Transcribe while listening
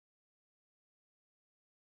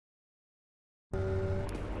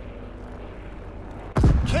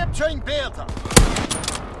Capturing Beta.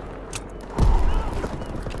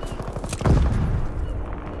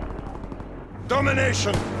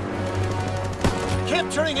 Domination.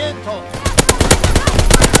 Capturing Anton.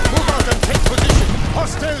 Move out and take position.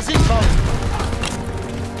 Hostiles inbound.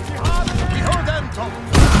 We hold Anton.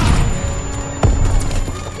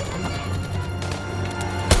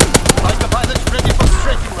 Fighter pilot ready for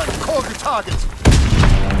strafing run. Call the target.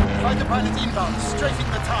 Fighter pilot inbound, strafing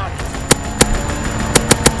the target.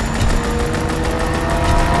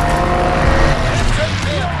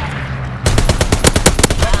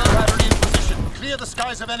 Battery in position. Clear the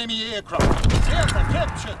skies of enemy aircraft. Theater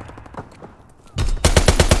captured.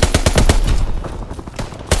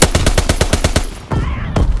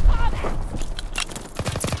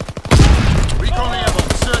 Recon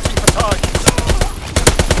airborne, searching for targets.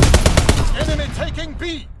 Enemy taking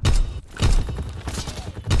B.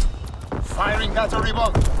 Firing battery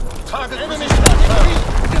 1. Target enemy taking B.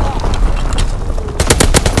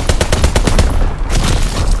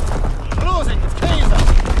 Closing with Kaiser.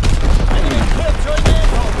 Enemy capturing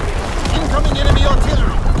aircraft. Incoming enemy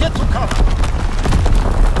artillery. Get to cover.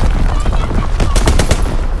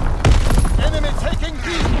 Enemy taking B.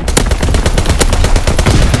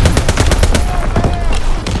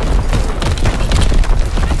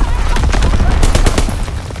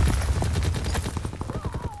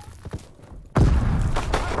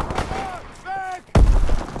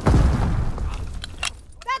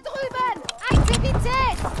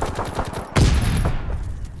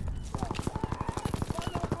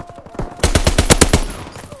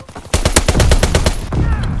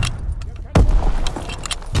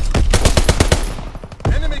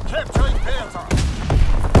 Capturing Beta.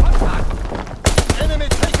 Enemy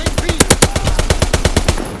taking B.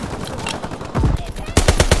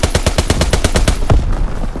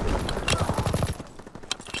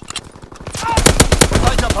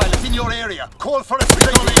 Fighter pilot in your area. Call for a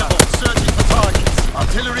strafing run. Searching for targets.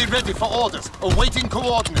 Artillery ready for orders. Awaiting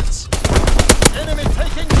coordinates. Enemy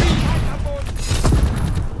taking B.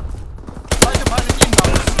 Fighter pilot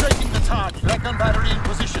inbound. Strafing the target. Black gun battery in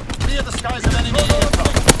position. Clear the skies of enemy aircraft.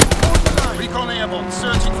 Recon airborne,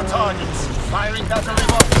 searching for targets. Firing battery 1.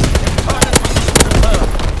 Target position confirmed.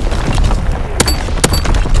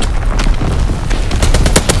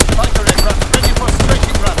 Fighter aircraft ready for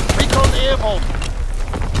strafing run. Recon airborne.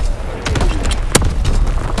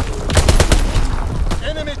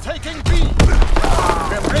 Enemy taking B.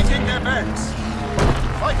 They're breaking their backs.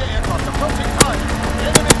 Fighter aircraft approaching target.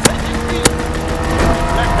 Enemy taking B.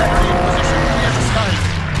 Black battery in position. Clear the skies.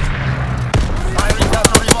 Firing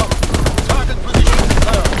battery 1. Target position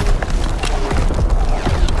confirmed.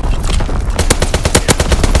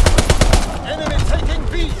 Enemy taking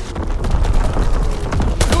B.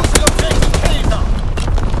 Losing objective Kaiser.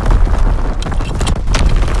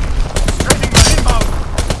 Strafing run inbound.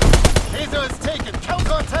 Kaiser is taken.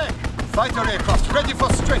 Counter-attack. Fighter aircraft ready for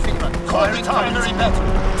strafing run. Firing primary battery.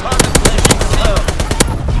 Target position confirmed.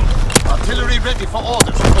 Artillery ready for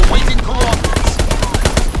orders. Awaiting coordinates.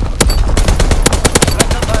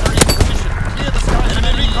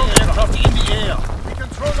 Enemy recon aircraft in the air. We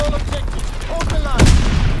control all objectives. Hold the line.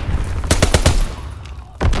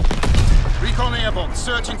 Recon airborne,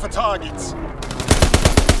 searching for targets.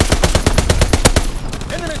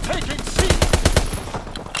 Enemy taking C.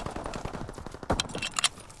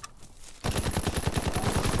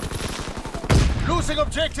 Losing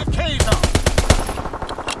objective Kaiser.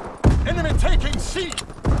 Enemy taking C.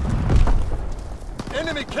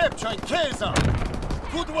 Enemy capturing Kaiser.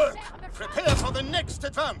 Good work. Prepare for the next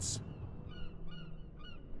advance!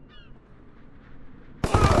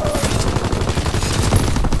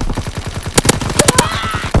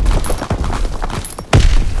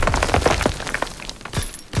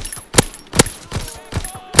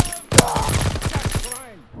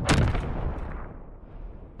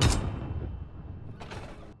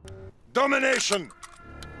 Domination!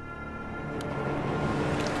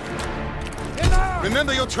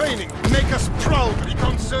 Remember your training. Make us proud.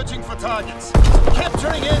 Recon searching for targets.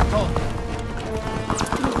 Capturing Anton.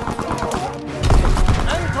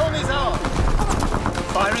 Anton is out.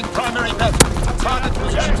 Firing primary battery. Target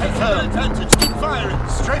position confirmed. Advantage. Keep firing.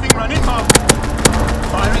 Strafing run inbound.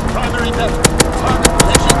 Firing primary battery. Target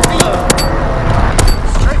position clear.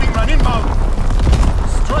 Strafing run inbound.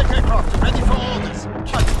 Strike aircraft ready for orders.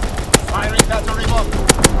 Firing battery 1.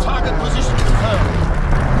 Target position confirmed.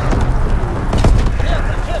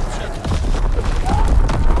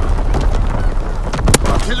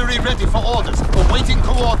 Artillery ready for orders. Awaiting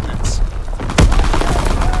coordinates.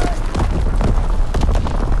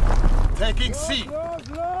 Taking C.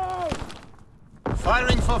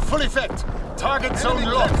 Firing for full effect. Target zone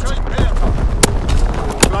locked.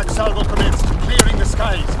 Flag salvo commenced. Clearing the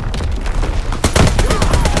skies.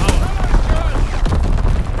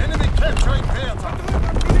 Enemy capturing Bertha.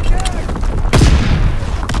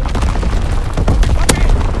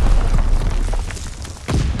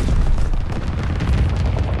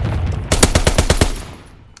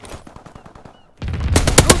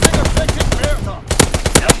 Losing objective Bertha.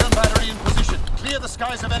 Gun battery in position. Clear the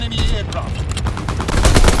skies of enemy aircraft.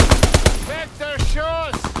 Vector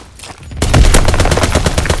shots!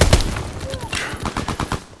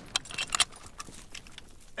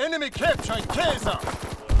 Enemy capturing Kaiser!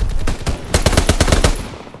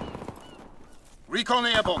 Recon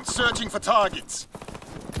airborne, searching for targets.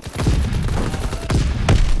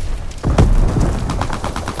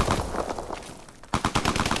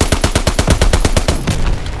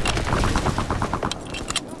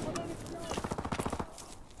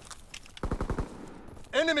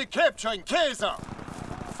 Enemy capturing Kaiser!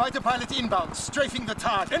 Fighter pilot inbound, strafing the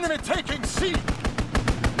target. Enemy taking C!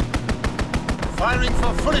 Firing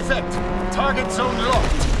for full effect. Target zone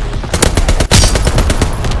locked.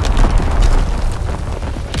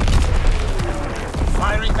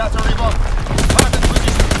 Firing battery 1. Target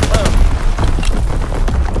position confirmed.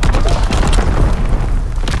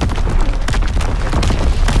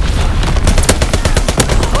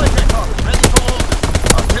 Strike aircraft ready for orders.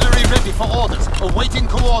 Artillery ready for orders. Awaiting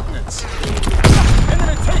coordinates.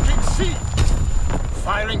 Enemy taking C!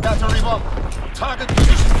 Firing battery 1. Target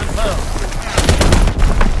position confirmed.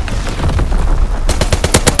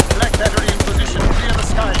 Black battery in position. Clear the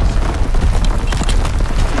skies.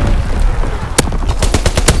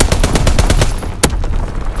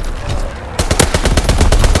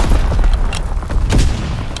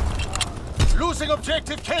 Losing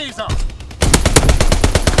objective Kaiser.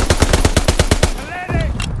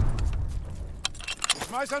 Erledigt! Ich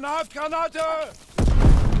schmeiß eine Handgranate!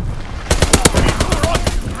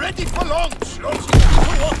 Ready for launch! Launching to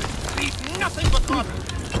one. Leave nothing but rubble.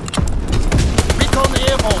 Recon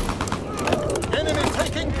airborne. Enemy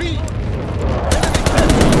taking B. Enemy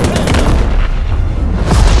capturing Kaiser.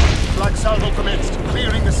 Flag salvo commenced.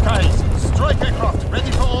 Clearing the skies. Strike aircraft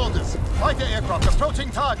ready for orders. Fighter aircraft approaching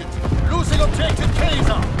target. Losing objective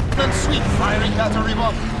Kaiser. Then sweep. Firing battery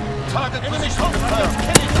 1. Target enemy shot confirmed.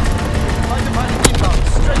 Kaiser. Fighter pilot inbound.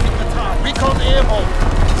 Strafing the target. Recon airborne.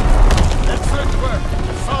 Excellent work.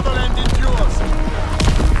 Fatherland endures.